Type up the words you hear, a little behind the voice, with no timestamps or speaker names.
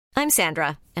I'm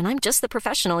Sandra, and I'm just the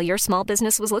professional your small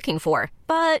business was looking for.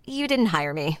 But you didn't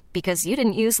hire me because you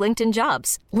didn't use LinkedIn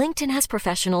Jobs. LinkedIn has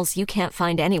professionals you can't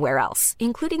find anywhere else,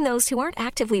 including those who aren't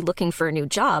actively looking for a new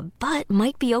job, but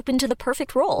might be open to the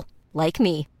perfect role, like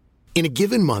me. In a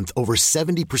given month, over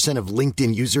 70% of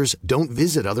LinkedIn users don't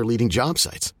visit other leading job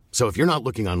sites. So if you're not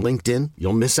looking on LinkedIn,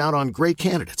 you'll miss out on great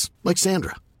candidates like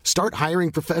Sandra. Start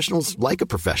hiring professionals like a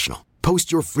professional.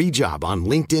 Post your free job on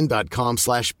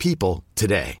linkedin.com/people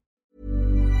today.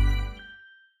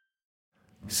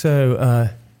 So,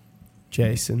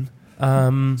 Jason.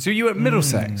 So you were at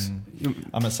Middlesex?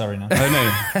 I'm at Surrey now.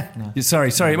 Oh no,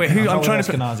 Sorry. Wait, who? I'm trying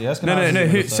to. No.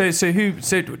 Who?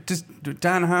 So does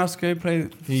Dan Haskell play?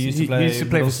 He used to play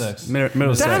Middlesex.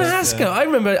 Middlesex. Dan Haskell. I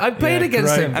remember. I played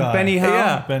against him. And Benny Howe.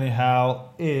 Yeah. Benny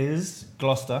Howe is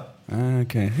Gloucester.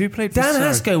 Okay. Who played? Dan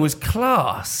Haskell was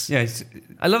class. Yeah.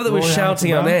 I love that we're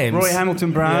shouting our names. Roy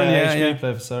Hamilton Brown. Yeah.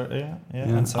 Played for Surrey.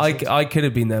 Yeah. I could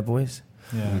have been there, boys.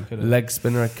 Yeah, leg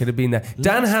spinner. I could have been there.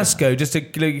 Dan Haskell, just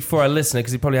for our listener,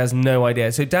 because he probably has no idea.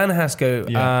 So Dan Haskell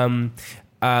went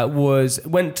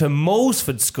to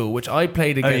Molesford School, which I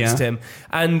played against him.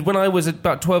 And when I was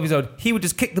about 12 years old, he would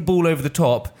just kick the ball over the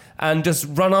top and just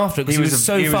run after it because he was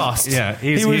so fast.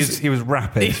 He was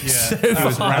rapid. He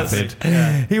was rapid.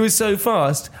 Yeah. He was so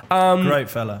fast. Great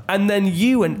fella. And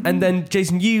then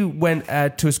Jason, you went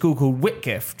to a school called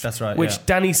Whitgift. That's right. Which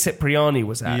Danny Cipriani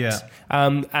was at. Yeah.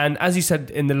 And as you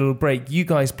said in the little break, you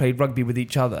guys played rugby with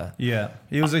each other. Yeah.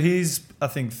 He's I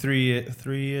think 3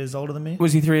 years older than me.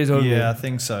 Was he 3 years older? Yeah, I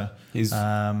think so. He's.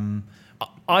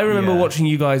 I remember watching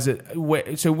you guys at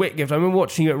Whitgift. I remember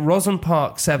watching you at Roslyn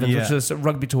Park Sevens, which was a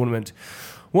rugby tournament.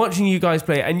 Watching you guys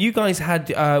play, and you guys had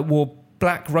wore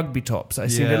black rugby tops. I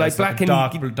see, like black and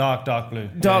dark blue, dark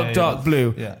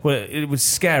blue. Yeah. Well, it was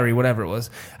scary, whatever it was.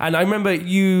 And I remember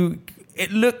you.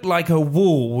 It looked like a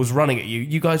wall was running at you.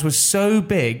 You guys were so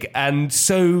big and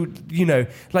so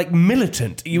like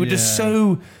militant. You were just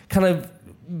so kind of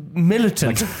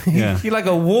militant. You're like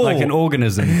a wall, like an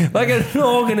organism. It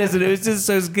was just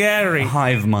so scary.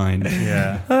 Hive mind.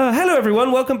 Yeah. Hello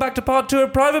everyone, welcome back to part 2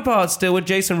 of Private Parts, still with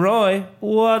Jason Roy.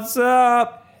 What's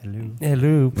up?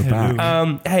 Hello. We're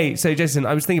back. Hey, so Jason,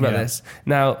 I was thinking about this.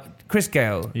 Now, Chris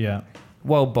Gale,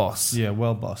 world boss. Yeah,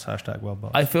 world boss. #world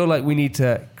boss. I feel like we need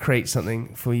to create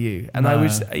something for you. And I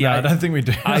don't think we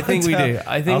do. I think we do.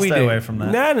 I'll stay away from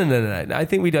that. No. I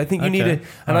think we do. I think you need to.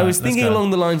 And I was thinking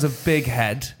along the lines of big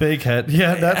head. Big head.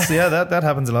 Yeah, that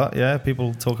happens a lot. Yeah,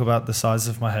 people talk about the size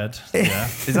of my head. Yeah.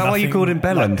 Is that why you called him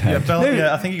Bellend head?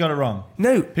 Yeah, I think you got it wrong.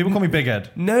 No. People call me big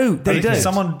head. No, they don't.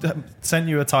 Someone sent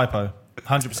you a typo.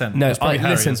 100%. No, it's probably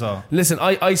Harry as well. Listen,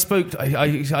 I spoke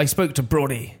to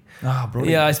Brody. Ah,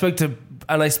 Brody. Yeah, I spoke to Brody.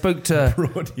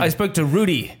 I spoke to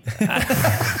Rudy,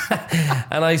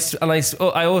 and I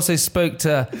also spoke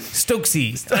to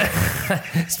Stokesy.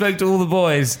 Spoke to all the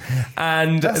boys,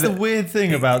 and that's the weird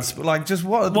thing about just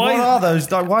what are those?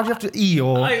 Like, why do you have to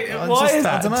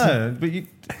I don't know. But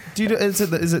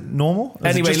is it normal? Or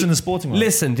anyway, is it just in the sporting world?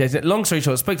 Listen, Jason, long story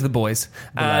short, I spoke to the boys,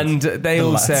 and they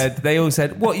all said,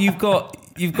 "What you've got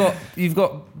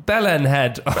Bellend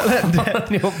head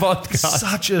on your podcast."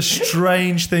 Such a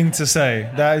strange thing to say.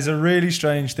 That is a really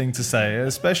strange thing to say,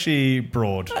 especially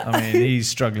Broad. I mean, he's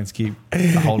struggling to keep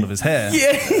a hold of his hair.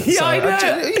 Yeah, I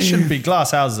know. He shouldn't be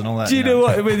glass houses and all that. Do you know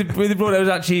what? With Broad, it was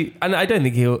actually, and I don't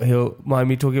think he'll mind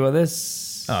me talking about this.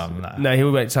 No, he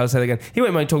won't. So I'll say it again. He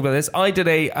won't mind talking about this. I did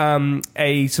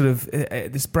a sort of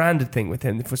this branded thing with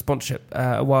him for sponsorship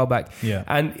a while back. Yeah.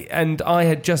 And I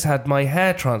had just had my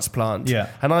hair transplant. Yeah.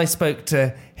 And I spoke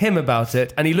to him about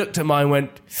it, and he looked at mine and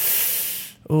went,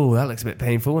 "Oh, that looks a bit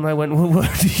painful." And I went, "Well,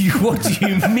 what do you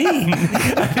mean?"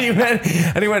 and he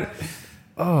went,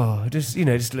 "Oh, it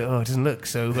doesn't look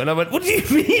so." And I went, "What do you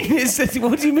mean?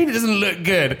 What do you mean it doesn't look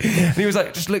good?" And he was like,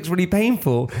 "It just looks really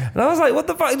painful." And I was like, "What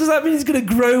the fuck does that mean? It's going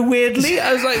to grow weirdly?"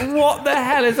 I was like, "What the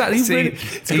hell is that?"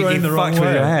 It's growing the wrong way.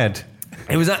 With your head.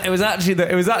 It was actually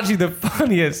the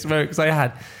funniest smokes I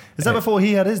had. Is that before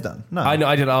he had his done? No. I know,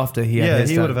 I did after he had his done.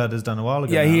 Yeah, he would have had his done a while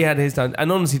ago. Yeah, now. he had his done.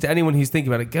 And honestly, to anyone who's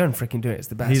thinking about it, go and freaking do it. It's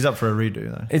the best. He's up for a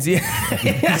redo, though.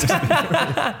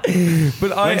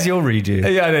 But when's your redo?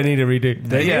 Yeah, I don't need a redo.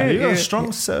 You got a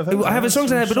strong set of hair. I have a strong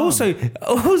set of hair, but also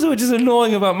which is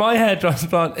annoying about my hair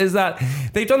transplant is that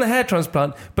they've done the hair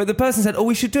transplant, but the person said, "Oh,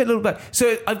 we should do it a little bit."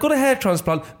 So I've got a hair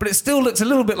transplant, but it still looks a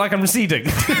little bit like I'm receding.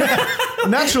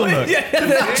 Natural look. Yeah,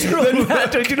 natural. Do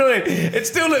you know what I mean? It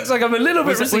still looks like I'm a little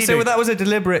bit receding. So that was a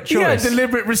deliberate choice. Yeah,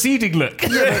 deliberate receding look.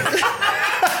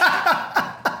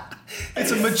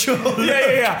 It's a mature look.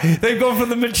 Yeah. They've gone for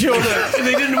the mature look.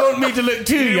 They didn't want me to look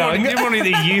too young. They didn't want me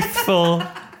the youthful.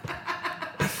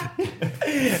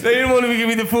 They didn't want to give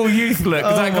me the full youth look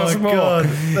because that costs more. God.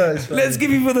 That is funny. Let's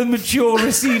give you for the mature,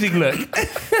 receding look.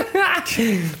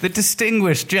 The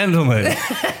distinguished gentleman.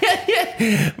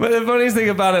 But the funniest thing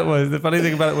about it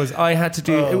was I had to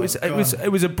do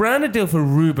it was a branded deal for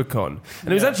Rubicon, and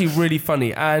it was actually really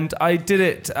funny. And I did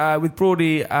it with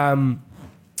Brody.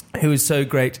 Who was so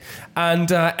great.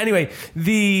 And anyway,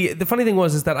 the funny thing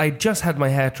is that I just had my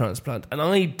hair transplant, and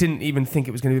I didn't even think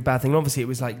it was going to be a bad thing. And obviously, it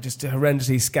was like just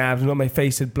horrendously scabbed, and my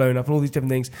face had blown up, and all these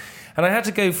different things. And I had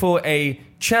to go for a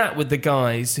chat with the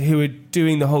guys who were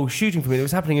doing the whole shooting for me. It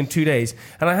was happening in 2 days,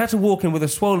 and I had to walk in with a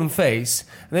swollen face,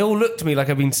 and they all looked at me like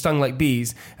I'd been stung like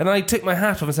bees. And I took my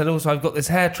hat off and said, "Also, I've got this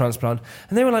hair transplant."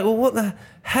 And they were like, "Well, what the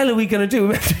hell are we going to do?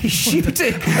 We're meant to be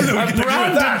shooting a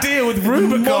branded deal with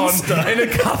Rubicon in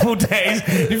a couple days.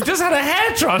 You've just had a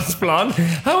hair transplant.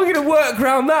 How are we going to work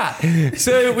around that?"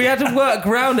 So we had to work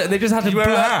around it, and they just had to wear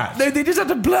a hat? No, they just had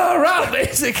to blur out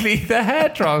basically the hair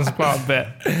transplant bit.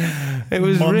 It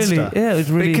was really, it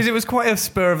was really because it was quite a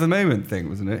spur of the moment thing,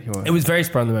 wasn't it? It was very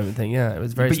spur of the moment thing. Yeah, it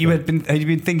was very. But had you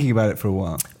been thinking about it for a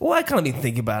while? Well, I kind of been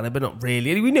thinking about it, but not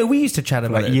really. We used to chat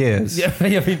about like it years. Yeah,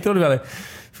 I've been thought about it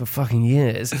for fucking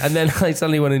years, and then I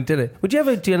suddenly went and did it. Would you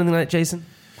ever do anything like that, Jason?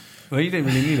 Well, you didn't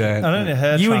really need a I don't need a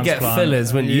hair You would transplant. get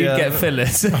fillers, wouldn't you? You'd get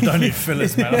fillers. I don't need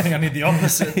fillers, man. I think I need the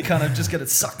opposite. Kind of just get it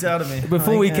sucked out of me.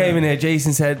 Before we came in here,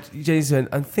 Jason said,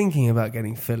 "I'm thinking about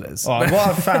getting fillers." Oh, what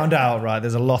I've found out, right,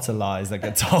 there's a lot of lies that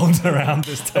get told around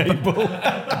this table.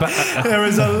 There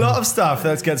is a lot of stuff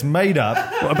that gets made up.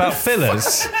 What about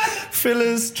fillers?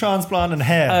 Fillers, transplant, and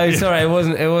hair. Oh, sorry, it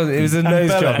wasn't. It was a nose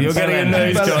belly- job. You're getting a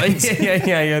belly- nose belly- job.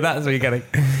 Yeah. That's what you're getting.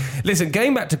 Listen,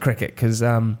 going back to cricket because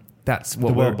that's what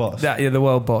The world boss. the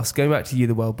world boss. Going back to you,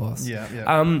 the world boss.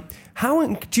 Yeah. How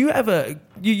do you ever?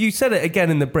 You said it again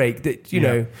in the break that you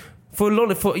know. For a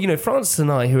lot of, Francis and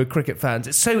I, who are cricket fans,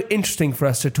 it's so interesting for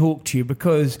us to talk to you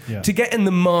because to get in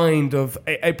the mind of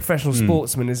a professional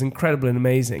sportsman is incredible and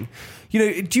amazing. You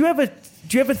know, do you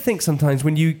ever think sometimes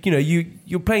when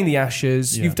you're playing the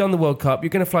Ashes, you've done the World Cup, you're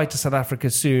going to fly to South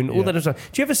Africa soon, all that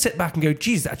stuff. Do you ever sit back and go,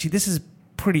 "Geez, actually, this is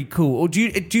pretty cool," or do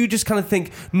you just kind of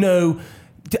think, no?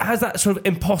 Has that sort of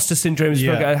imposter syndrome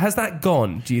has that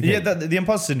gone, do you think? Yeah, the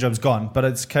imposter syndrome's gone, but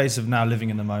it's a case of now living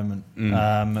in the moment.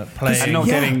 Playing And not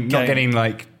getting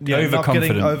like overconfident. Not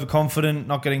getting overconfident,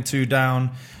 not getting too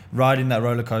down, riding that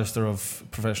roller coaster of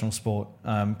professional sport.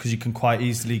 Because you can quite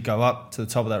easily go up to the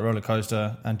top of that roller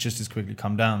coaster and just as quickly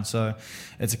come down. So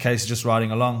it's a case of just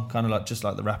riding along, kind of like just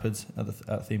like the rapids at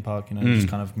the theme park, just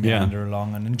kind of meander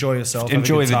along and enjoy yourself.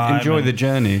 Enjoy the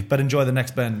journey. But enjoy the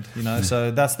next bend,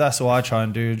 So that's what I try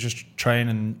and do, just train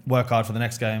and work hard for the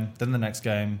next game, then the next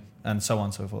game, and so on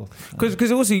and so forth.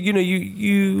 Because also,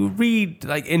 you read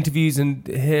like interviews and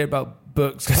hear about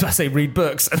books, because I say read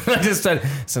books, and I just said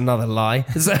it's another lie,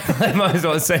 so I might as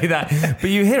well say that. But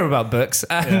you hear about books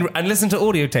and listen to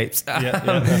audio tapes. Yeah,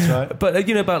 that's right. But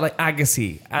about like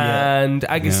Agassi and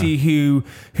Agassi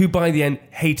who by the end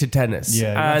hated tennis.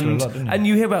 Yeah, you went through a lot, didn't you? And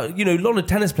you hear about a lot of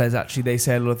tennis players actually, they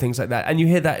say a lot of things like that, and you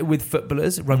hear that with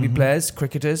footballers, rugby players,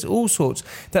 cricketers, all sorts.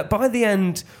 That by the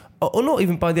end. Or not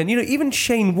even by then, even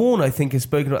Shane Warne, I think, has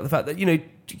spoken about the fact that,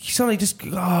 suddenly just,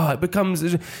 it becomes...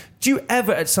 Do you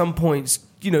ever at some points,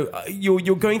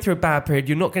 you're going through a bad period,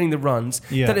 you're not getting the runs,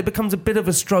 that it becomes a bit of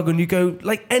a struggle and you go,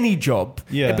 like any job,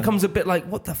 it becomes a bit like,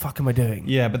 what the fuck am I doing?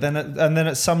 Yeah, but then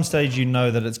at some stage you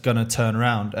know that it's going to turn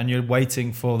around and you're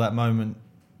waiting for that moment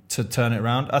to turn it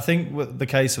around. I think the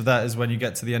case of that is when you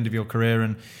get to the end of your career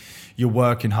and you're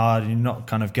working hard and you're not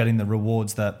kind of getting the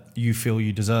rewards that you feel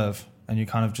you deserve. And you're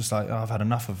kind of just like, I've had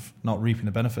enough of not reaping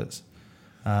the benefits.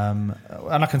 And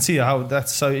I can see how that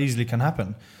so easily can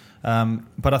happen.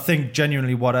 But I think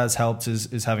genuinely what has helped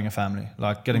is having a family.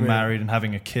 Like getting married and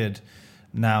having a kid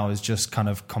now is just kind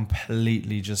of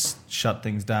completely just shut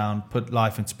things down, put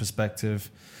life into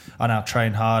perspective. I now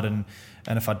train hard and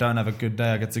if I don't have a good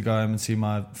day, I get to go home and see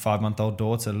my 5-month-old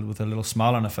daughter with a little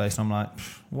smile on her face. And I'm like,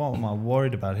 what am I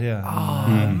worried about here? Oh,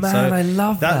 man, I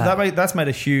love that. That's made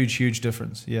a huge, huge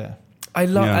difference. Yeah. I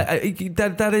love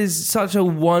that is such a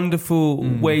wonderful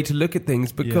way to look at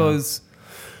things because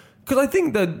I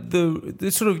think that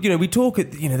the sort of we talk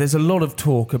at there's a lot of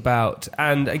talk about,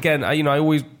 and again I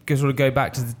always go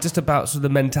back to just about sort of the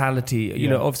mentality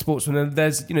of sportsmen, and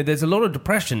there's a lot of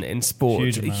depression in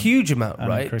sport, huge amount and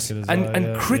right, cricket as and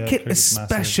well. cricket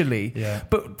especially.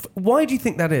 But why do you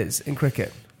think that is in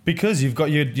cricket? Because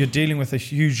you're dealing with a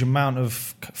huge amount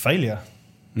of failure.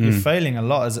 You're failing a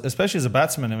lot, especially as a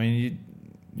batsman. I mean,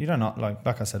 you don't know,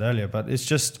 like I said earlier, but it's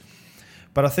just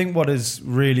But I think what is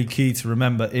really key to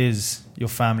remember is your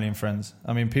family and friends.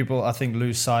 I mean, people, I think,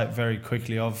 lose sight very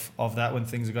quickly of that when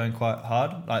things are going quite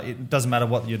hard. Like, it doesn't matter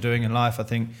what you're doing in life. I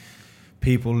think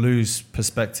people lose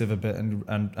perspective a bit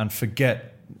and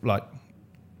forget, like,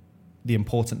 the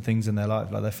important things in their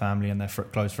life, like their family and their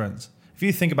close friends. If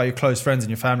you think about your close friends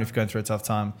and your family, if you're going through a tough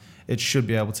time, it should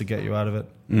be able to get you out of it.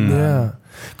 Yeah.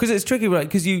 Because it's tricky, right?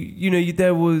 Because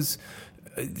there was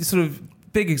sort of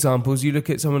big examples. You look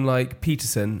at someone like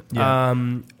Peterson,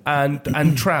 and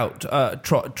Trout.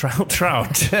 Trout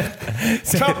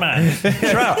man.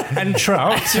 Trout and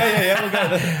Trout. Yeah. We'll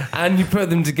go there. And you put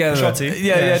them together. Trotty.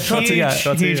 Yeah, Trotty.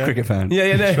 Huge cricket fan.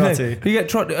 Yeah, no. Trotty. You get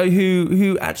Trot,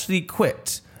 who actually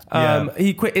quit.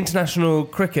 He quit international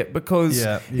cricket because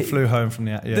he flew home from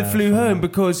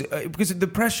because the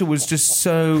pressure was just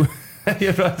so.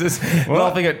 You're just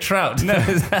laughing at Trout. No,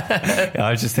 I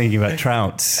was just thinking about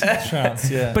Trouts.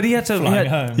 Yeah. But he had to fly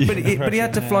home. But he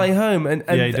had to fly home, and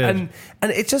he did. and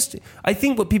it just. I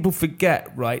think what people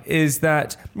forget, right, is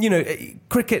that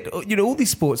cricket, all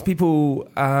these sports, people,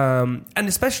 and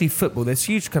especially football. There's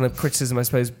huge kind of criticism, I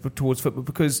suppose, towards football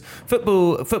because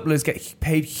footballers get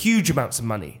paid huge amounts of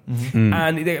money,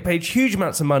 and they get paid huge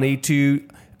amounts of money to,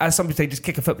 as some people say, just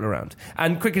kick a football around.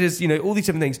 And cricketers, all these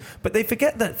different things. But they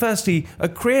forget that, firstly, a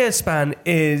career span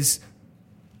is,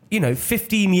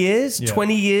 15 years,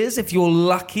 20 years, if you're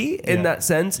lucky in that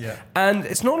sense. Yeah. And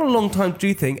it's not a long time to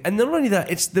do things. And not only that,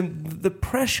 it's the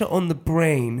pressure on the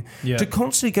brain to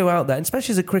constantly go out there, and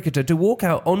especially as a cricketer, to walk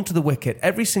out onto the wicket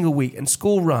every single week and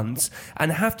score runs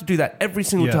and have to do that every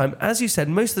single time. As you said,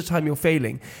 most of the time you're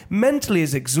failing. Mentally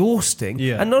is exhausting.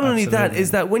 Yeah, and not only that,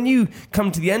 is that when you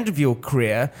come to the end of your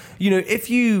career, if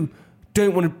you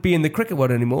don't want to be in the cricket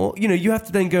world anymore, you have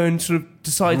to then go and sort of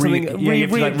decide something. You have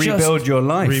to rebuild your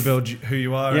life, rebuild who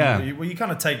you are. Yeah. And you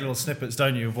kind of take little snippets,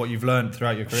 don't you, of what you've learned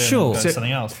throughout your career. Sure, and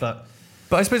something else. But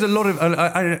I suppose a lot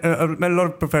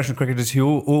of professional cricketers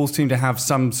who all seem to have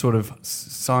some sort of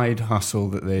side hustle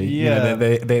that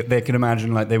they can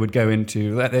imagine, like they would go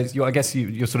into. I guess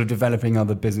you're sort of developing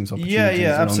other business opportunities.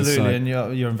 Yeah, absolutely. And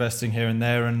you're investing here and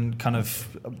there, and kind of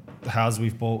houses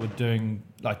we've bought with doing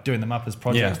them up as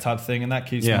projects type thing, and that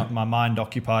keeps my mind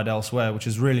occupied elsewhere, which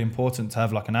is really important to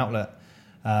have like an outlet.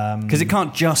 Because it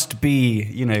can't just be,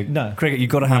 cricket. You've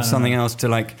got to have something else to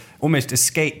like almost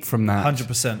escape from that.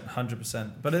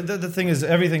 100%. But the thing is,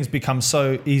 everyone has become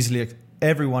so easily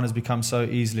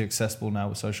accessible now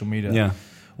with social media. Yeah.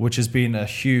 Which has been a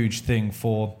huge thing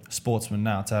for sportsmen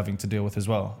now to having to deal with as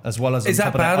well as Is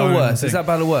that bad or worse? Is that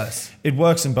bad or worse? It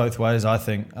works in both ways, I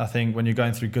think. I think when you're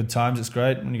going through good times, it's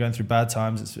great. When you're going through bad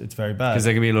times, it's very bad. Because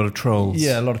there can be a lot of trolls.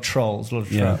 Yeah, a lot of trolls. A lot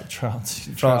of trouts.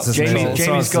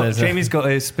 Jamie's got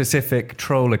a specific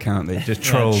troll account that just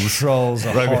trolls. Trolls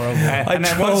are horrible. I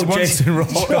troll Jason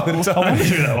Ross all the time.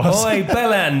 Oi,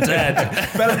 Belland.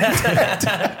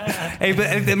 Hey,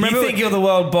 but remember, you think you're the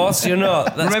world boss? You're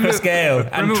not. That's Chris Gale.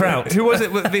 Trout. Who was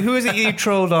it you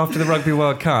trolled after the Rugby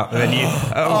World Cup? And then you,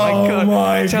 oh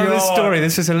my god! Tell this story.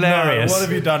 This is hilarious. No, what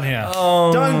have you done here?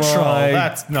 Don't troll.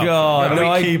 That's not. God, no,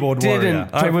 I keyboard warrior.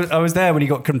 I was there when he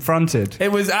got confronted.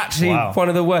 It was actually one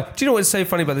of the worst. Do you know what's so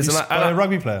funny about this? A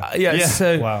rugby player. Yeah.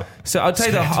 So I'll tell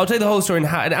you the whole story.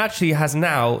 And it actually has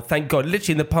now, thank God,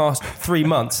 literally in the past 3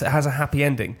 months, it has a happy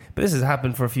ending. But this has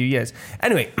happened for a few years.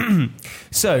 Anyway,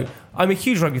 so I'm a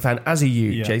huge rugby fan, as are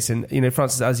you, Jason.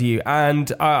 Francis, as are you. And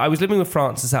I was living with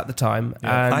Francis at the time.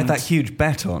 Yeah. And I had that huge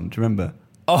bet on. Do you remember?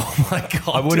 Oh my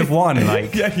god! I would have won I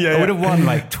would have won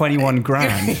like 21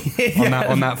 grand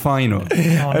on that final.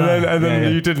 And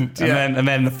then you didn't. And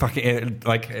then I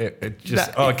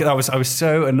was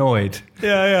so annoyed.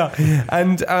 Yeah.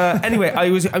 And anyway,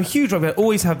 I'm a huge rugby fan.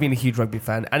 Always have been a huge rugby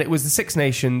fan. And it was the Six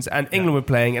Nations, and England were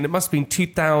playing, and it must have been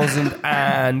 2000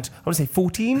 and I want to say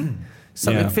 14,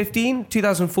 something 15,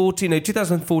 2014, no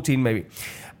 2014 maybe.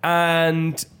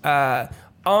 And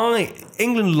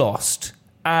England lost.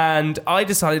 And I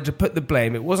decided to put the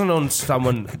blame. It wasn't on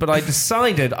someone, but I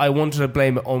decided I wanted to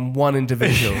blame it on one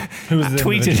individual. Who was the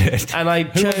tweeted it, and I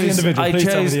chose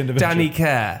Danny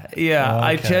Kerr. Yeah,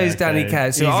 I chose Danny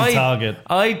Kerr. So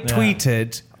I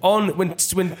tweeted on when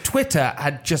Twitter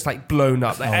had just like blown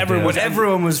up.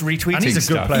 Everyone was retweeting. And he's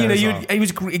a good player. He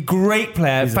was a great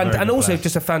player, and also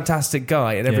just a just a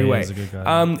guy in every way. He's a good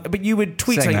guy. But you would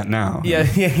tweet saying that now.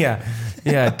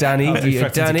 Yeah, Danny.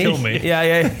 Danny. Kill me.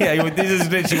 Yeah. This is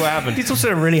literally what happened. He's also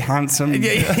a really handsome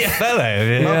fellow.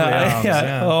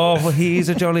 Yeah. Oh, he's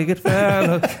a jolly good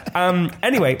fellow.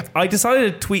 Anyway, I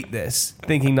decided to tweet this,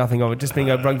 thinking nothing of it, just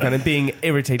being a rugby fan and being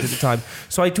irritated at the time.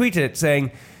 So I tweeted it saying,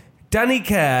 Danny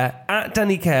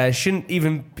Care shouldn't be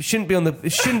in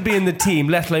the team,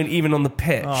 let alone even on the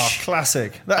pitch. Oh,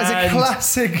 classic! That is a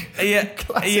classic. Tweet.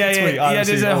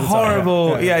 There's a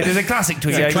horrible. There's a classic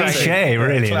tweet. It's cliche,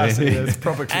 really. Classic, it's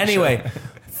proper cliche. Anyway,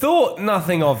 thought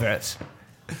nothing of it,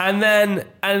 and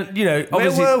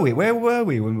obviously, Where were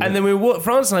we? When and then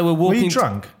France and I were walking. Were you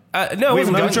drunk? No, we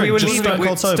were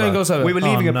Stone Cold Sober. We were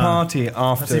leaving a party That's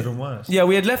after. even worse. Yeah,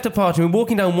 we had left a party. We were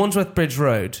walking down Wandsworth Bridge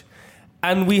Road,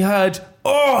 and we heard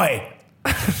 "Oi!"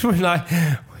 We're like,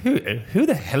 who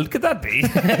the hell could that be?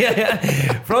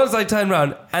 France and I turned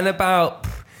around, and about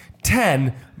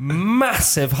 10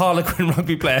 massive Harlequin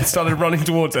rugby players started running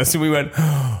towards us, and we went,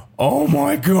 "Oh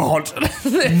my god!"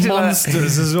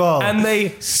 Monsters as well. And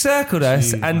they circled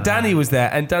us, and Danny was there,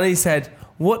 and Danny said,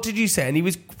 "What did you say?" And he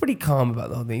was pretty calm about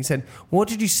the whole thing. He said, "What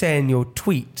did you say in your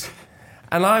tweet?"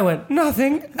 And I went,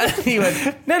 "Nothing." And he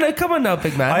went, No, come on now,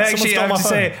 big man. I actually have to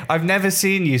say, I've never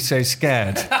seen you so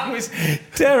scared. I was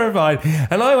terrified.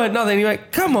 And I went, "Nothing." And he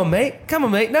went, Come on, mate.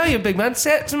 Now you're a big man.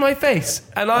 Say it to my face."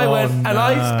 And I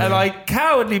and I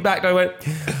cowardly backed. I went,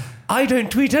 "I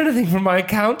don't tweet anything from my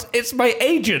account. It's my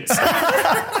agent's."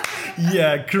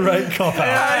 Yeah, great cop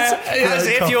out. As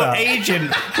if your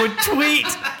agent would tweet.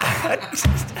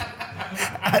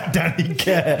 At Danny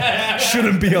Care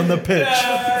shouldn't be on the pitch.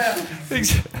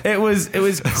 It was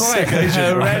quite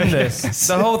horrendous.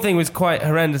 The whole thing was quite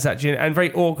horrendous, actually, and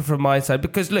very awkward from my side.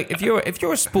 Because look, if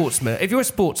you're a sportsman, if you're a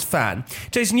sports fan,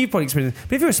 Jason, you've probably experienced this,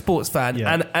 but if you're a sports fan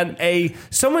and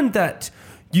someone that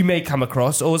you may come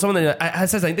across, or someone that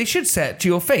has said something, they should say it to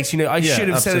your face. I should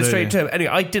have said it straight to him.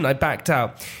 Anyway, I didn't. I backed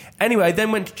out. Anyway, I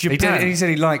then went to Japan. He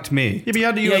said he liked me.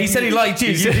 He said he liked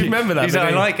you. You remember that? He said, I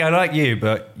like you,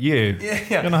 but you.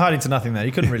 You're not hiding to nothing there.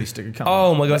 You couldn't really stick a camera.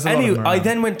 Oh my god! Anyway, I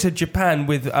then went to Japan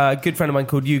with a good friend of mine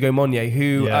called Hugo Monnier,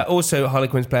 who also a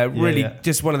Harlequins player, really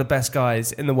just one of the best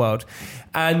guys in the world.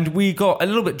 And we got a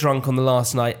little bit drunk on the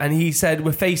last night, and he said,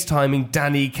 "We're FaceTiming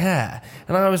Danny Care,"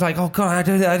 and I was like, "Oh god,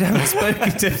 I haven't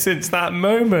spoken to him since that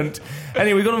moment."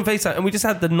 Anyway, we got on FaceTime, and we just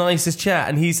had the nicest chat.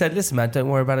 And he said, "Listen, man, don't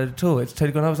worry about it at all. It's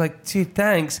totally good." I was like, "Dude,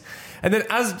 thanks." And then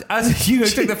as Hugo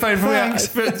took the phone from me,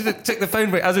 as we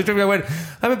were talking, I went,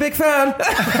 "I'm a big fan."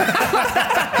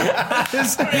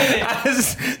 as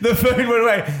the phone went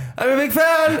away, "I'm a big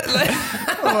fan."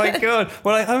 Oh my god!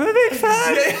 Well, I'm a big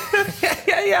fan.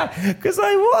 Yeah. Because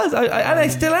I was, and I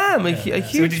still am a huge.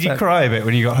 So did you cry a bit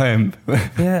when you got home?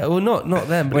 Yeah, well, not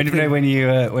then. But when he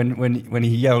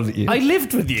yelled at you. I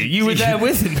lived with you. You were there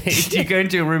with me. Did you go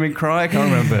into your room and cry? I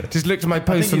can't remember. Just looked at my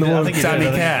post on the wall. Danny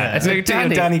Care. I looked at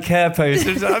your Danny Care post.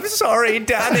 I'm sorry,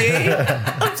 Danny.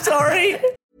 I'm sorry.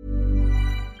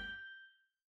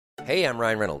 Hey, I'm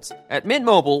Ryan Reynolds. At Mint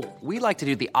Mobile, we like to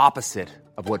do the opposite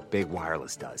of what Big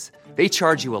Wireless does. They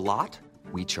charge you a lot.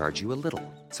 We charge you a little.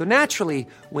 So naturally,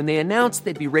 when they announced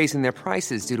they'd be raising their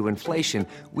prices due to inflation,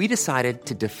 we decided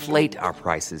to deflate our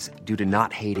prices due to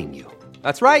not hating you.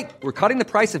 That's right. We're cutting the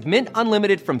price of Mint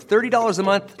Unlimited from $30 a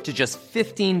month to just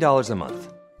 $15 a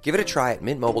month. Give it a try at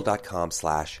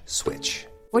mintmobile.com/switch.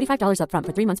 $45 up front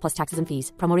for 3 months plus taxes and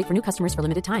fees. Promo rate for new customers for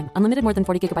limited time. Unlimited more than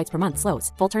 40 gigabytes per month.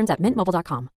 Slows full terms at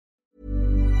mintmobile.com.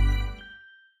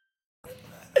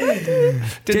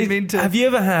 Have you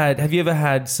ever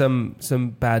had some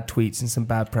bad tweets and some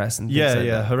bad press and things like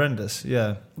that? Horrendous.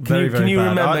 Yeah, Can you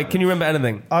bad. Can you remember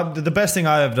anything? The best thing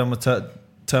I have done was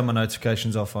turn my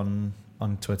notifications off on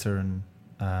Twitter and.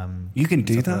 You can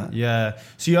do that? Like. Yeah,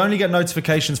 so you only get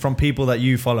notifications from people that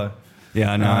you follow.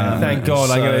 Yeah, I know. Thank God,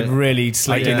 I'm going to really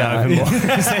slick it down more. You're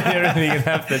really going to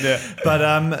have to do it. But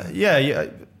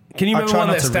can you remember one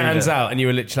that stands out and you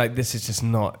were literally like, "This is just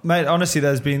not"? Mate, honestly,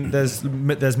 there's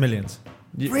millions.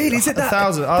 Really? Is it that?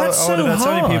 1,000. That's I would have had so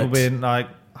many hard. people being like,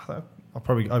 I'll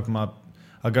probably open my.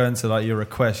 I'll go into like your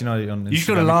request. You know, on Instagram, you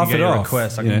got to laugh it your off.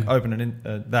 request. I can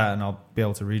open that and I'll be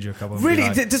able to read you a couple.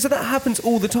 Really? So that happens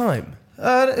all the time?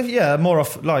 Yeah, more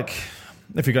off like.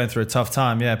 If you're going through a tough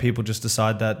time, people just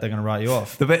decide that they're going to write you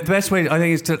off. The best way, I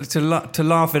think, is to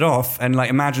laugh it off and like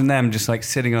imagine them just like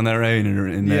sitting on their own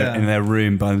in their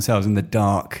room by themselves in the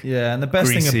dark. Yeah, and the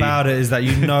best thing about it is that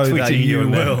you know that you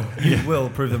will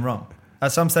prove them wrong.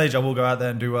 At some stage, I will go out there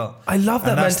and do well. I love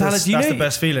that mentality. That's the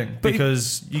best feeling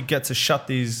because you get to shut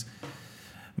these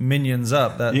minions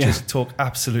up that just talk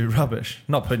absolute rubbish.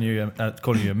 Not putting you,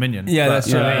 calling you a minion. Yeah,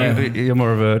 that's right. You're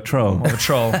more of a troll. More of a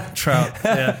troll, trout.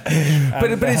 Yeah.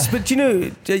 But you know,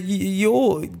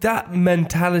 your that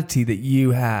mentality that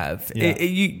you have,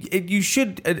 you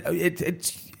should.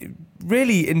 It's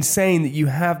really insane that you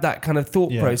have that kind of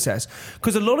thought Yeah. process,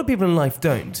 because a lot of people in life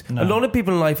don't. No. A lot of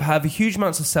people in life have huge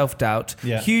amounts of self-doubt,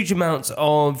 Yeah. huge amounts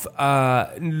of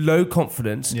low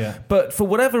confidence, Yeah. but for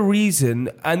whatever reason,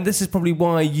 and this is probably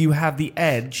why you have the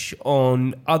edge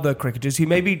on other cricketers who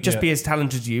maybe just Yeah. be as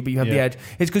talented as you, but you have the Yeah. edge,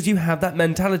 it's because you have that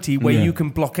mentality where Yeah. you can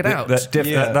block it out.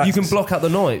 Yeah. You can block out the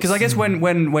noise. Because I guess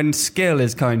when skill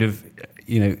is kind of,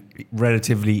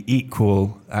 relatively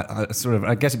equal,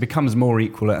 I guess it becomes more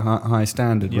equal at high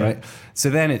standard, Yeah. right? So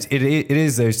then it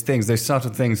is those things, those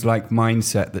subtle things like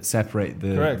mindset that separate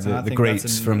Correct. And I the think greats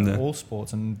that's in from the. all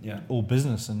sports and Yeah. all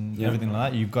business and Yeah. everything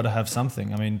like that. You've got to have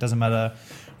something. I mean, it doesn't matter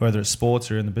whether it's sports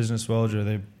or in the business world or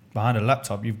they're behind a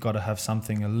laptop. You've got to have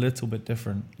something a little bit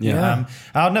different. Yeah. And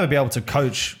I'll never be able to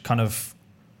coach kind of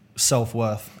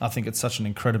self-worth. I think it's such an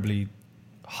incredibly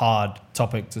hard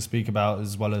topic to speak about,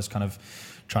 as well as kind of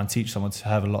try and teach someone to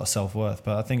have a lot of self-worth.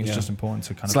 But I think it's Yeah. just important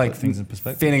to kind It's of like put things in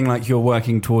perspective. feeling like you're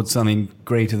working towards something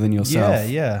greater than yourself.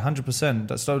 Yeah,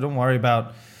 100%. So don't worry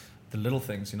about the little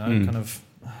things, kind of,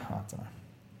 I don't know.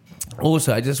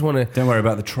 Also, I just want to... Don't worry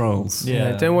about the trolls.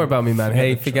 Yeah. don't worry about me, man. Forget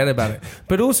Hey, the forget about it.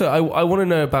 But also, I want to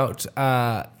know about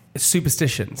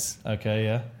superstitions. Okay,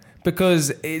 yeah.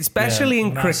 Because especially Yeah,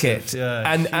 in massive, cricket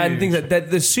yeah, and things like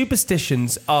that, the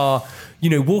superstitions are,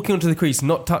 walking onto the crease,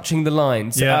 not touching the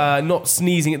lines, Yeah. not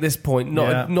sneezing at this point,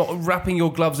 Yeah. not wrapping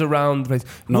your gloves around the place.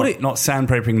 Not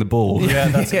sandpapering the ball. Yeah,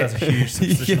 that's a huge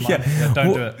superstition of mine. Yeah,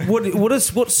 don't do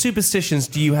it. What superstitions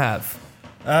do you have?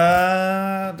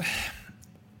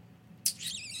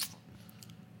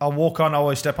 I'll walk on, I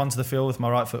always step onto the field with my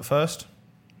right foot first.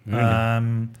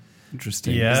 Really?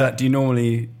 Interesting. Yeah. Do you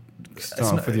normally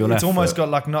start off with your left It's almost foot?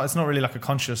 got it's not really like a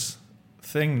conscious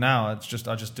thing now. It's just,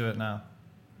 I just do it now.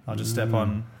 I'll just step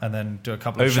on and then do a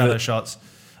couple of Over shallow the- shots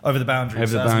over the boundaries. Over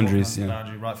the So that's walking boundaries, onto the yeah.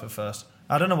 boundary, right foot first.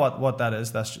 I don't know what that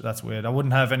is. That's weird. I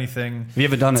wouldn't have anything Have you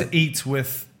ever done to it? eat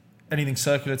with anything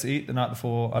circular to eat the night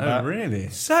before I Oh, bat really?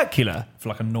 Circular. for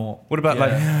like a naught. What about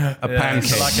like a Yeah, pancake?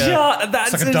 so like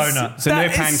That's it's like a donut. So no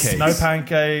that is- pancakes? No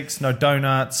pancakes, no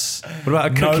donuts. What about a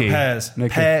cookie? No pears. No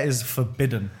pear is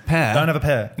forbidden. Pear? Don't have a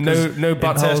pear. No 'Cause in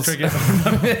buttholes. Test cricket- no.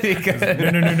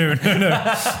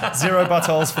 0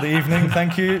 buttholes for the evening.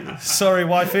 Thank you. Sorry,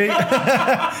 wifey.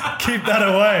 Keep that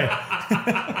away.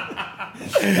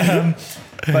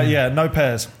 But yeah, no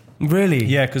pears. Really?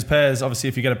 Yeah, because pears, obviously,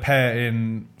 if you get a pair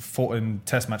in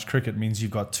Test match cricket, means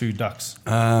you've got 2 ducks.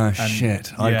 Ah, And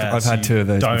shit. yeah, I've so had you 2 of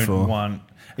those don't before.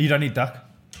 You don't eat duck.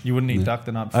 You wouldn't eat duck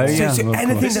the night before. Oh, yeah. So well, of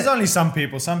anything course. This is only some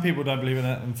people. Some people don't believe in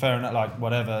it, and fair enough. Like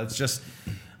whatever. It's just,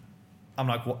 I'm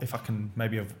like, what if I can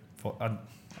maybe have?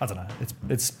 I don't know.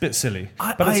 It's a bit silly,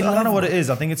 but I don't know what it is.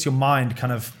 I think it's your mind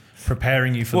kind of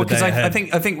preparing you for the day ahead.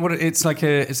 I think what it's like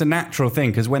it's a natural thing,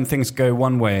 because when things go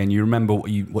one way and you remember what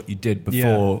you did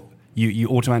before. You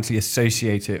automatically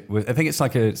associate it with. I think it's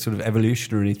like a sort of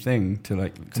evolutionary thing to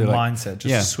mindset.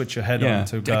 Just switch your head on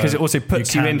to go. because it also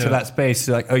puts you can into do that it. space.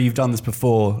 Like, oh, you've done this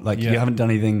before. Like Yeah. you haven't done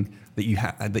anything that you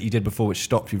did before which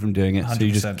stopped you from doing it. So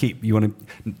you 100%.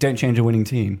 just don't change a winning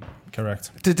team.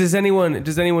 Correct. Does anyone in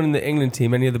the England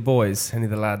team, any of the boys, any of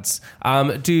the lads,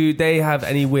 do they have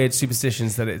any weird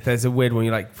superstitions that there's a weird one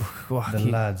you're like, The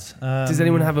lads. Does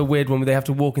anyone have a weird one where they have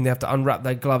to walk and they have to unwrap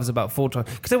their gloves about 4 times?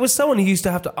 Because there was someone who used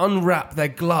to have to unwrap their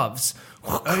gloves.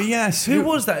 Oh yes, Who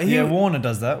was that? Yeah, Warner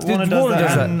does that. Warner does Warner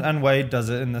that, does and Wade does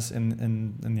it in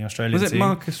the Australian Was it team.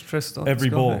 Marcus Trestle? Every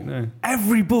ball. No.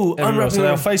 Every ball, Everywhere. unwrapping So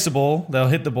they'll their- face the ball, they'll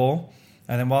hit the ball,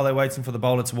 and then while they're waiting for the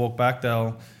bowler to walk back,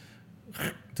 they'll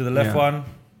do the left Yeah. one,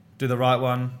 do the right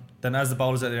one. Then as the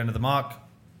bowler's at the end of the mark,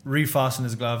 refasten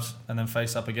his gloves and then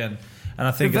face up again. And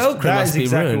I think The Velcro that must is be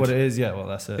exactly ruined. what it is. Yeah, well,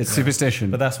 that's it. It's yeah.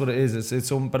 superstition. But that's what it is.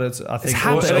 It's all. But it's. I think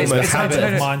habit also almost. it's habit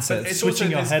of It's mindset. It's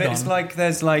Switching also, your head it's on. like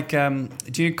there's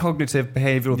do you cognitive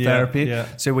behavioural Yeah, therapy? yeah.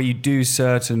 So where you do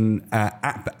certain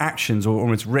actions or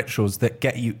almost rituals that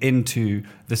get you into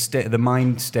the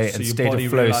mind state So and your state body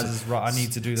of flow. realizes, right, I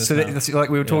need to do this So now. that's like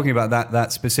we were Yeah. talking about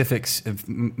that specific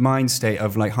mind state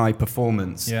of like high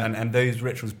performance, Yeah. and those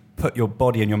rituals put your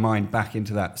body and your mind back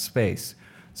into that space.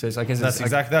 So it's, I guess That's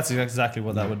it's exactly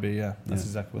what that would be. Yeah, that's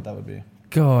exactly what that would be.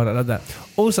 God, I love that.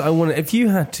 Also, I wonder if you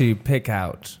had to pick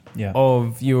out Yeah.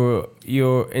 of your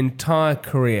entire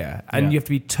career, and Yeah. you have to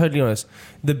be totally honest,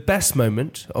 the best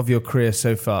moment of your career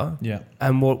so far, Yeah.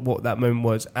 and what that moment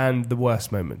was, and the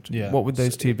worst moment. Yeah. What would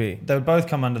those two be? They would both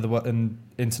come under the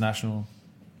international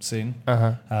scene.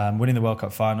 Winning the World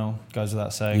Cup final, goes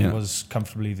without saying, Yeah. was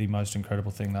comfortably the most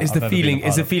incredible thing that Is I've the ever been feeling a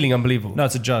part of. unbelievable? No,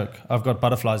 it's a joke. I've got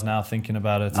butterflies now thinking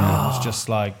about it. And it's just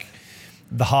like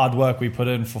the hard work we put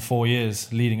in for 4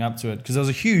 years leading up to it. Because there was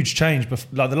a huge change.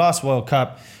 Like the last World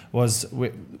Cup was,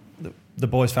 the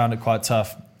boys found it quite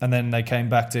tough. And then they came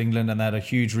back to England and they had a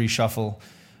huge reshuffle.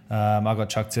 I got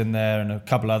chucked in there and a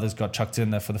couple others got chucked in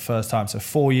there for the first time. So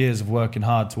 4 years of working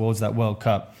hard towards that World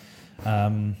Cup.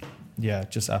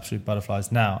 Just absolute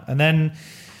butterflies now. And then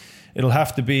it'll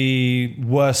have to be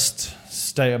worst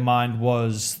state of mind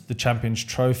was the Champions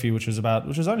Trophy, which was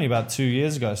only about 2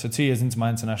 years ago. So 2 years into my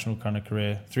international kind of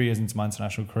career, 3 years into my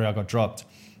international career, I got dropped.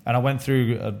 And I went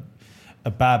through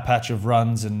a bad patch of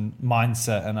runs and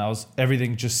mindset, and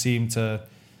everything just seemed to,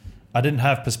 I didn't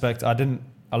have perspective.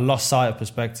 I lost sight of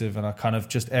perspective, and I kind of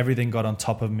just, everything got on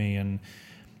top of me, and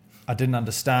I didn't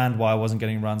understand why I wasn't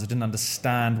getting runs. I didn't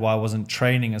understand why I wasn't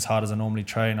training as hard as I normally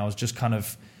train. I was just kind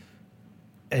of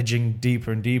edging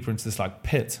deeper and deeper into this like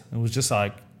pit. It was just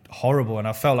like horrible, and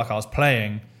I felt like I was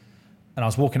playing and I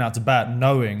was walking out to bat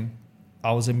knowing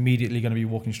I was immediately going to be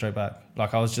walking straight back.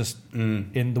 Like I was just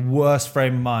in the worst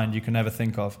frame of mind you can ever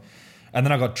think of. And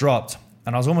then I got dropped,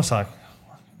 and I was almost like,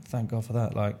 thank God for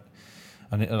that.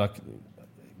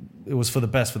 It was for the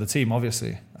best for the team,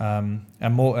 obviously. And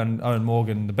Owen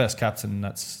Morgan, the best captain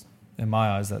that's in my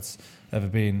eyes that's ever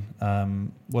been,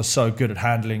 was so good at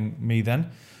handling me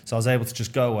then. So I was able to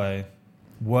just go away,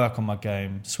 work on my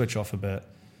game, switch off a bit,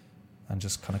 and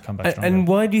just kind of come back stronger. And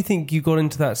why do you think you got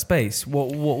into that space?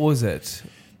 What was it?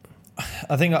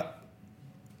 I think I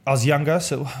was younger,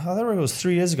 so I think it was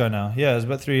 3 years ago now. Yeah, it was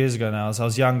about 3 years ago now. So I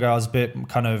was younger, I was a bit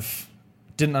kind of,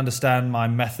 didn't understand my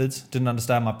methods, didn't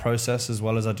understand my process as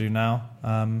well as I do now.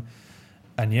 I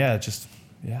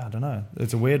don't know.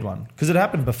 It's a weird one. Because it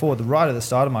happened before, right at the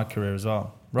start of my career as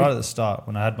well. Right at the start,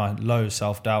 when I had my low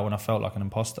self-doubt, when I felt like an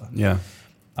imposter. Yeah.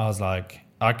 I was like,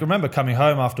 I can remember coming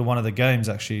home after one of the games,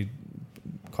 actually,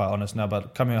 quite honest now,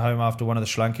 but coming home after one of the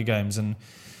Sri Lanka games and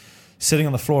sitting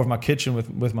on the floor of my kitchen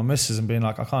with my missus and being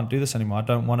like, I can't do this anymore. I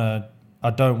don't want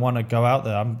to go out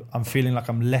there. I'm feeling like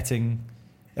I'm letting,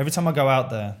 every time I go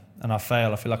out there and I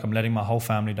fail, I feel like I'm letting my whole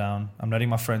family down. I'm letting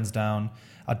my friends down.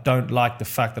 I don't like the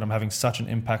fact that I'm having such an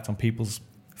impact on people's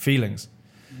feelings.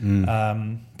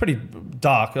 Pretty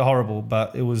dark, horrible,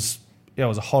 but it was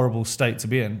a horrible state to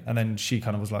be in. And then she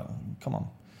kind of was like, come on,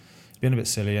 being a bit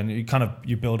silly, and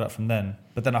you build up from then.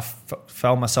 But then I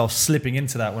found myself slipping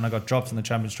into that when I got dropped in the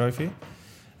Champions Trophy,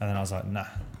 and then I was like, nah,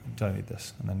 don't need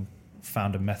this, and then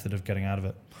found a method of getting out of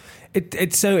it.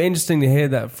 It's so interesting to hear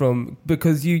that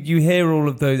because you hear all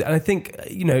of those, and I think,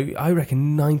 I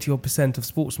reckon 90% of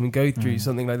sportsmen go through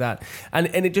something like that, and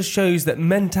it just shows that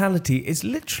mentality is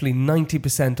literally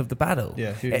 90% of the battle.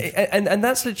 Yeah, and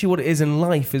that's literally what it is in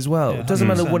life as well. Yeah, it doesn't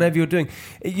matter whatever you're doing,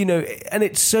 and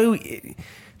it's so.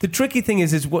 The tricky thing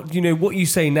is what you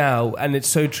say now, and it's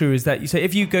so true, is that you say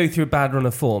if you go through a bad run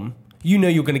of form, you know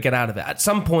you're going to get out of it. At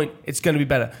some point, it's going to be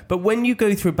better. But when you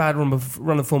go through a bad run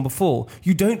of form before,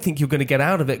 you don't think you're going to get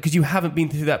out of it because you haven't been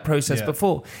through that process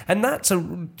before. And that's a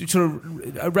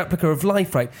replica of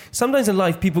life, right? Sometimes in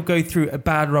life, people go through a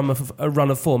bad run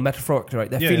of form, metaphorically, right?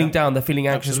 They're feeling down, they're feeling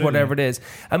anxious, whatever it is.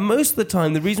 And most of the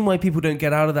time, the reason why people don't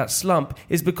get out of that slump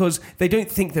is because they don't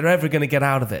think they're ever going to get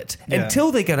out of it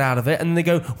until they get out of it, and they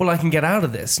go, well, I can get out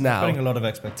of this now. Putting a lot of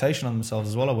expectation on themselves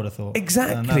as well, I would have thought.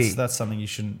 Exactly. And that's something you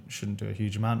shouldn't do a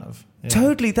huge amount of.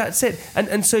 Totally, that's it.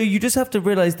 And so you just have to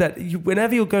realize that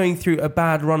whenever you're going through a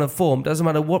bad run of form, doesn't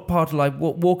matter what part of life,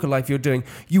 what walk of life you're doing,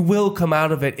 you will come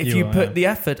out of it if you put the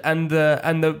effort and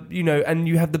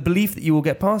you have the belief that you will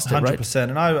get past 100%, it, right? 100%.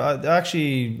 And I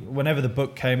actually, whenever the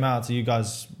book came out, so you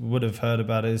guys would have heard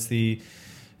about it, is the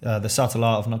subtle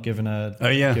art of not giving a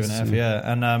F.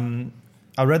 Yeah. And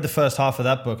I read the first half of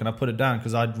that book and I put it down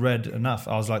because I'd read enough.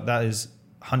 I was like, that is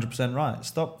 100% right.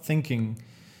 Stop thinking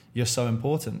you're so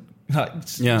important.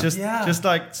 Just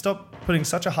like stop putting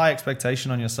such a high expectation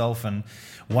on yourself and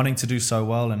wanting to do so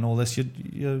well and all this.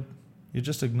 You're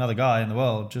just another guy in the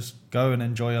world. Just go and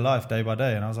enjoy your life day by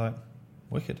day. And I was like,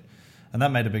 wicked. And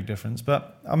that made a big difference.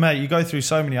 But you go through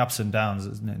so many ups and downs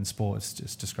in sport. It's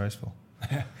just disgraceful.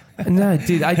 No,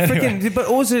 dude, I freaking. But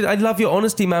also, I love your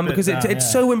honesty, man, because it's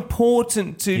so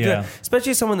important to, do,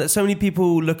 especially someone that so many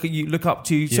people look up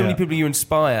to, so many people you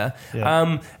inspire,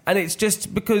 and it's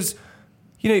just because.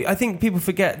 I think people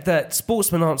forget that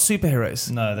sportsmen aren't superheroes.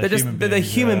 No, they're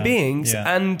human beings,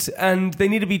 and they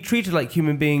need to be treated like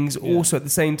human beings also at the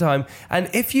same time. And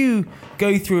if you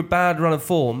go through a bad run of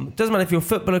form, doesn't matter if you're a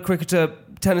footballer, cricketer,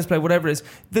 tennis player, whatever it is,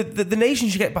 the nation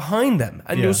should get behind them,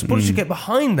 and your supporters should get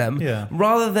behind them,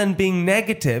 rather than being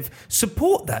negative.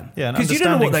 Support them, because you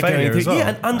don't know what they're going through. Well.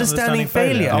 And understanding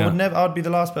failure. I would be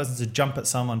the last person to jump at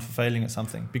someone for failing at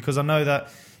something, because I know that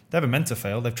They haven't meant to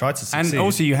fail. They've tried to succeed. And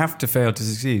also, you have to fail to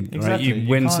succeed. Exactly. Right? You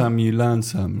win some, you learn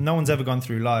some. No one's ever gone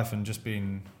through life and just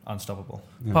been unstoppable.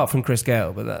 Apart from Chris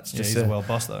Gale, but that's just he's a world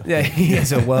boss, though. Yeah, he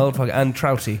is a world and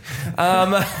Trouty.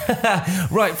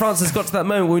 Right, Francis has got to that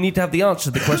moment where we need to have the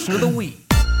answer to the question of the week.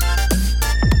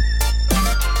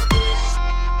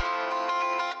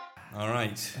 All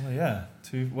right. Oh, yeah.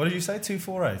 What did you say?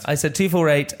 248? I said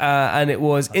 248, and it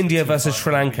was India versus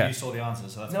Sri Lanka. You saw the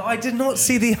answers. So No, I did not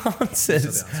see the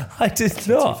answers. I did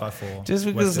not. 254. Just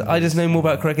because West I just know more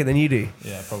about cricket than you do.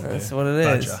 Yeah, probably. That's what it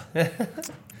is.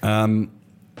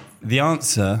 The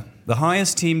answer, the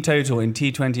highest team total in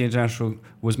T20 International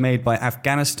was made by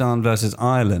Afghanistan versus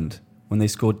Ireland when they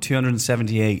scored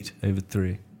 278 over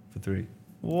three.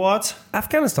 What?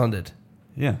 Afghanistan did.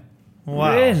 Yeah.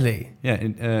 Wow. Really? Yeah.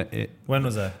 When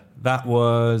was that? That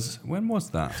was... When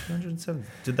was that? 270.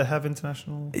 Did they have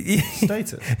international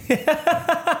status?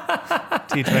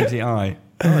 T20I.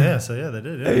 Oh, yeah. So, yeah, they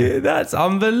did. Yeah. That's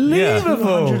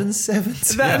unbelievable.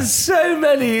 270. That's so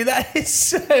many. That is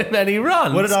so many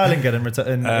runs. What did Ireland get in answer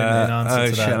to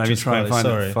that? Shit, let me try and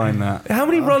find that. How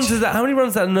many runs is that? How many runs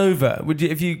is that an over? Would you,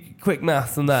 if you quick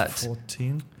math on that?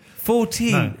 14?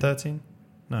 14. No, 13?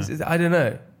 No. I don't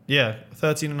know. Yeah,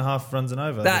 13 and a half runs and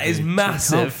over. That is I can't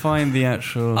massive. find the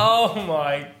actual... Oh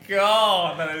my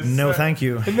god! That is No, so- thank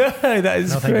you. No, that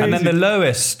is thank you. crazy. And then the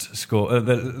lowest score,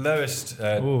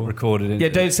 recorded... Yeah,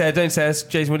 don't say it. Don't say it.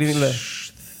 Jason, what do you think? Look?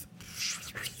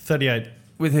 38.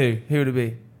 With who? Who would it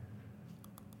be?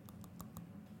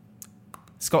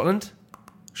 Scotland?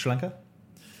 Sri Lanka?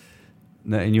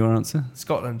 No, in your answer?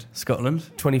 Scotland. Scotland?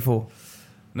 24.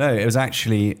 No, it was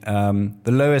actually... the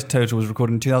lowest total was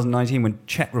recorded in 2019 when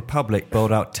Czech Republic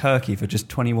bowled out Turkey for just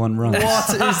 21 runs. What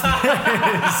is this?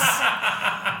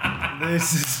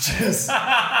 This is just...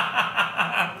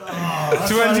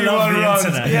 21 runs.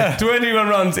 Yeah. 21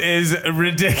 runs is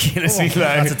ridiculously low.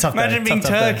 That's a tough day. Imagine being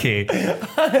Tough day.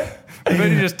 Turkey. We've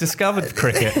only just discovered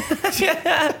cricket.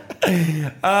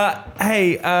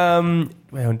 Hey, wait on,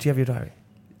 do you have your diary?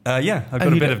 Yeah, I've got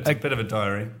you a don't- bit of a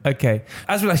diary. Okay.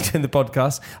 As we like to do in the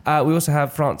podcast, we also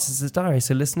have Francis's diary.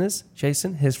 So listeners,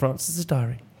 Jason, here's Francis's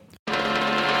diary.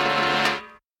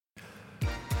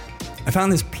 I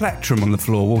found this plectrum on the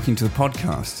floor walking to the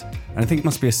podcast, and I think it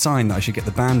must be a sign that I should get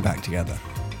the band back together.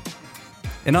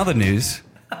 In other news,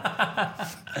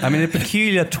 I'm in a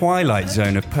peculiar twilight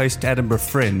zone of post-Edinburgh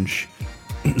Fringe.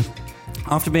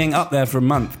 After being up there for a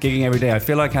month, gigging every day, I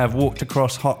feel like I have walked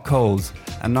across hot coals,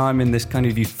 and now I'm in this kind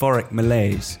of euphoric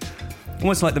malaise.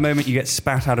 Almost like the moment you get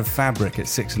spat out of fabric at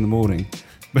 6 in the morning.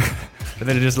 But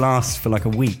then it just lasts for like a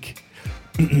week.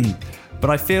 But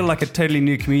I feel like a totally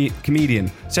new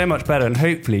comedian. So much better, and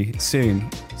hopefully soon,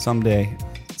 someday,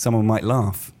 someone might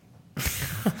laugh.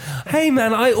 Hey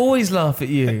man, I always laugh at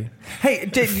you. Hey,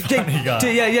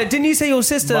 didn't you say your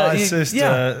sister? My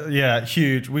sister, yeah,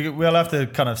 huge. We'll have to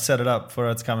kind of set it up for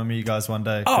her to come and meet you guys one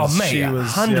day. Oh, 'cause mate,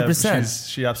 100%.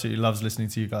 She absolutely loves listening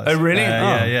to you guys. Oh, really?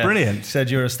 Yeah. Brilliant. She said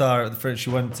you're a star at the Fringe. She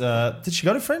went. Did she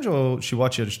go to Fringe or she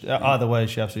watch it? Either way,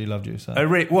 she absolutely loved you. So. Oh,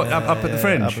 really? What? Up at the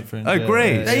Fringe? Up at Fringe. Oh,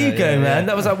 great. There you go, man.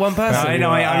 That was like one person. I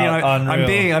know. I'm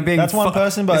Unreal. being. That's one fa-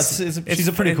 person, but it's- she's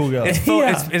a pretty cool girl. It's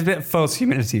Yeah. a bit false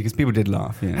humility because people did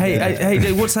laugh. You know?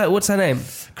 Hey, what's her name?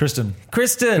 Kristen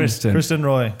Kristen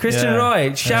Roy. Kristen Yeah.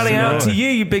 Roy. Shouting Kristen out Roy. to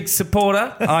you big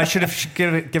supporter. I should have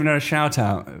given her a shout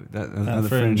out at the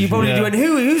Fringe. You probably Yeah. went,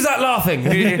 who's that laughing?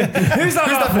 Who's that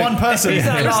laughing? one person? Who's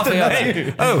that laughing? Hey,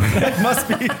 it must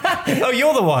be. Oh,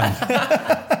 you're the one.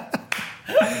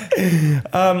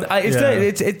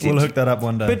 We'll hook that up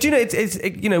one day. But you know,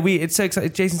 it's so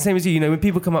exciting. Jason, same as you. You know, when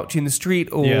people come up to you in the street,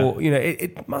 or you know,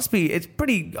 it must be. It's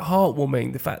pretty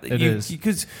heartwarming the fact that It you is.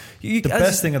 because the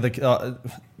best thing of the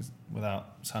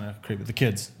without sounding like a creep, but the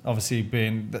kids obviously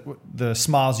being the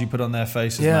smiles you put on their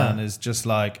faces, man, is just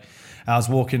like. I was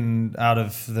walking out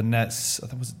of the nets.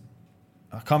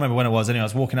 I can't remember when it was. Anyway, I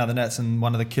was walking out the nets, and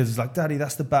one of the kids was like, "Daddy,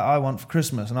 that's the bat I want for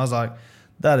Christmas." And I was like,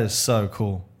 "That is so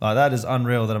cool! Like that is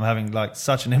unreal that I'm having like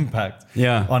such an impact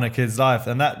on a kid's life."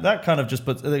 And that kind of just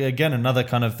puts again another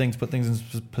kind of thing to put things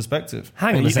in perspective.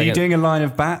 Hang on a Are second. you doing a line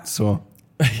of bats or?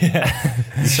 You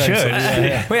should.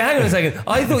 Yeah. Wait, hang on a second.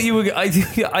 I thought you were.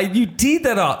 You teed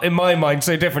that up in my mind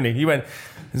so differently. You went.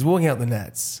 He was walking out the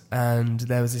nets, and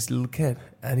there was this little kid,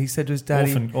 and he said to his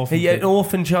daddy, Orphan an kid.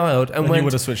 orphan child, and you went,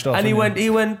 would have switched off, and he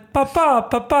wouldn't went, Papa,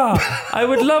 I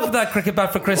would love that cricket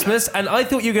bat for Christmas, and I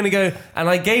thought you were going to go, and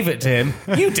I gave it to him.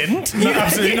 You didn't. No,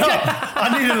 absolutely not.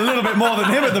 I needed a little bit more than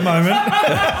him at the moment.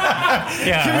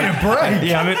 Yeah, Give me a break.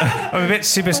 Yeah, I'm a bit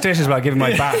superstitious about giving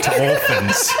my bat to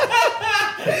orphans.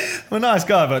 I'm a nice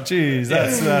guy, but geez,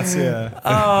 that's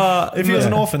yeah. If he was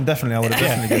an orphan, definitely I would have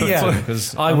definitely given it to him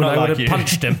because I would have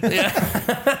punched him.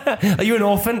 Are you an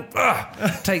orphan?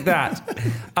 Take that.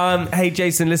 Hey,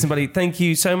 Jason, listen, buddy, thank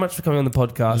you so much for coming on the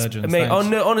podcast. Legends, mate. thanks.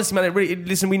 No, honestly, man,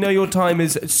 listen, we know your time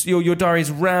is your diary is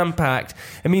ram-packed.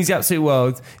 It means the absolute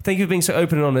world. Thank you for being so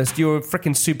open and honest. You're a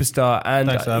freaking superstar, and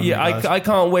Thanks for having me, guys. I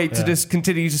can't wait to just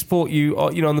continue to support you.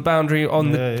 On the boundary,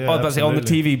 on the I was about to say on the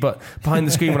TV, but behind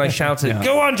the screen when I shouted,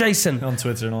 "Go on, Jason!" on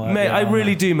Twitter and all that. Mate, I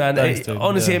really do, man. Thanks, dude.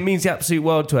 Honestly, Yeah. it means the absolute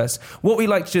world to us. What we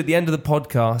like to do at the end of the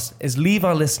podcast is leave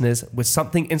our listeners with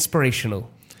something inspirational.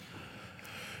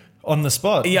 On the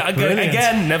spot. Yeah, Brilliant.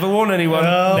 again, never warn anyone.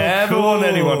 Oh, Never cool. warn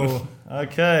anyone.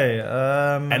 Okay.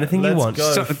 Anything you let's want.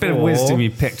 go Just a bit of for wisdom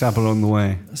you picked up along the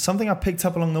way. Something I picked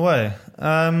up along the way.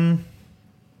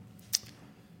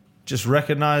 Just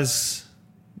recognize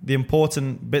the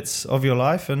important bits of your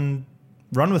life and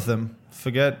run with them.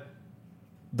 Forget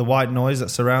the white noise that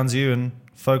surrounds you and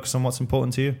focus on what's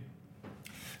important to you.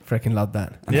 Freaking love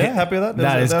that. Yeah, happy with that?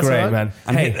 That is That's great, all right? man.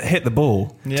 And Hey, hit the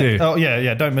ball Yeah. too. Oh,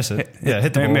 yeah, don't miss it. Hit the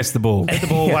Don't ball. miss the ball. Hit the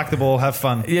ball, whack the ball, have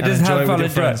fun. yeah, and just enjoy have it fun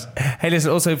with your and friends. Hey,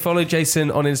 listen, also follow Jason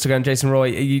on Instagram, Jason Roy.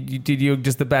 You're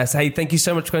just the best. Hey, thank you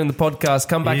so much for coming on the podcast.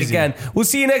 Come back Easy. again. We'll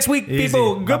see you next week, Easy.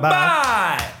 people. Bye-bye.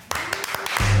 Goodbye.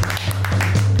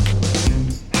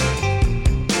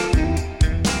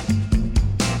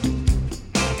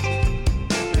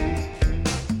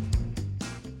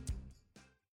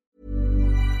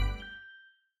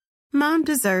 Mom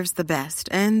deserves the best,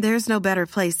 and there's no better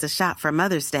place to shop for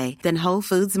Mother's Day than Whole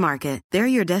Foods Market. They're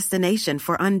your destination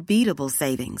for unbeatable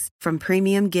savings, from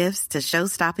premium gifts to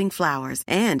show-stopping flowers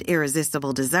and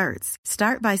irresistible desserts.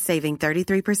 Start by saving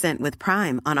 33% with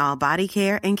Prime on all body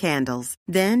care and candles.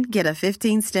 Then get a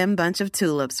 15-stem bunch of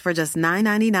tulips for just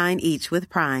 $9.99 each with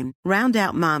Prime. Round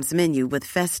out Mom's menu with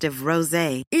festive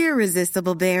rosé,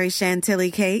 irresistible berry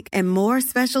chantilly cake, and more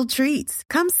special treats.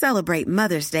 Come celebrate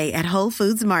Mother's Day at Whole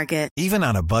Foods Market. Even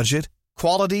on a budget,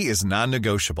 quality is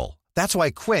non-negotiable. That's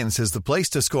why Quince is the place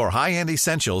to score high-end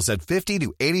essentials at 50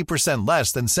 to 80%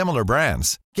 less than similar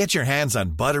brands. Get your hands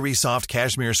on buttery soft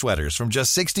cashmere sweaters from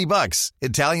just $60,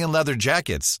 Italian leather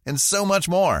jackets, and so much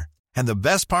more. And the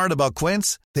best part about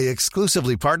Quince, they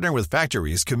exclusively partner with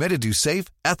factories committed to safe,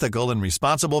 ethical, and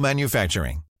responsible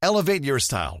manufacturing. Elevate your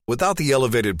style without the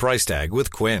elevated price tag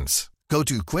with Quince. Go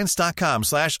to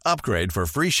quince.com/upgrade for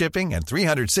free shipping and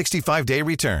 365-day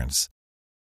returns.